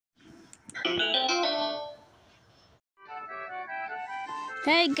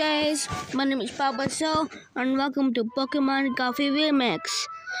Hey guys, my name is Bulbasaur and welcome to Pokemon Coffee ReMix.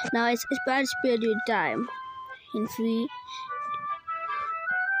 Now it's Splash Period time. In 3,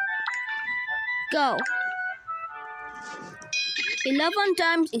 go! 11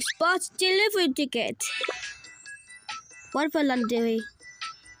 times Express Delivery ticket. What for Delevery?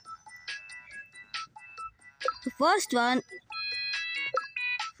 The first one.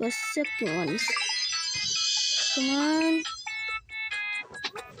 The second one. Come on.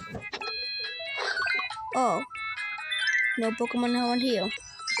 Oh, no Pokemon around here.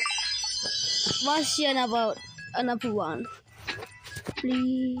 What's here about another one?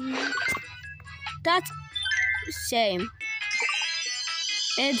 Please. That's same.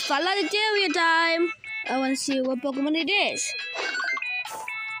 It's Delevery time. I want to see what Pokemon it is.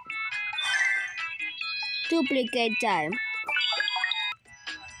 Duplicate time.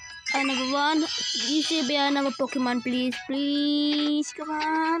 Another one. You should be another Pokemon, please. Please, come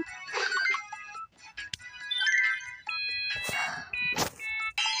on.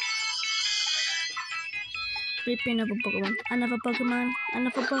 Repeat another Pokemon. Another Pokemon.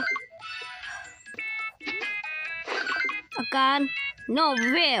 Another Pokemon. Akan. No,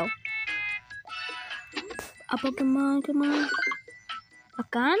 real. A Pokemon, come on.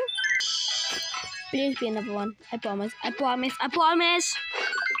 Akan? Please be another one. I promise. I promise. I promise.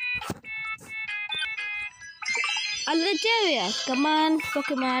 Delevery. Come on,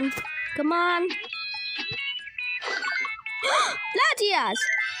 Pokemon. Come on. Latias!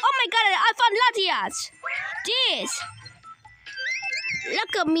 Oh my god, I found Latias! Jeez!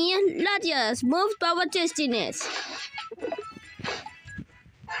 Look at me, Latias. Moves power testiness.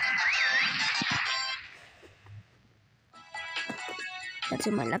 That's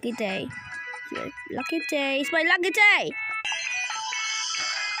my lucky day. Lucky day. It's my lucky day.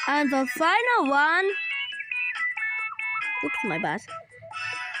 And the final one. Oops, my bad.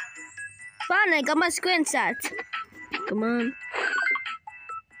 Fine, I got my screenshot. Come on.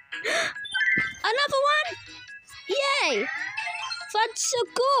 Another one? Yay! That's so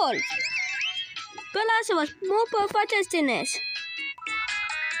cool. Bulbasaur was more power testiness.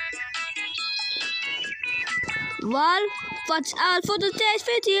 Well, that's all for today's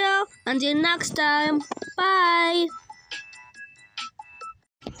video. Until next time, bye.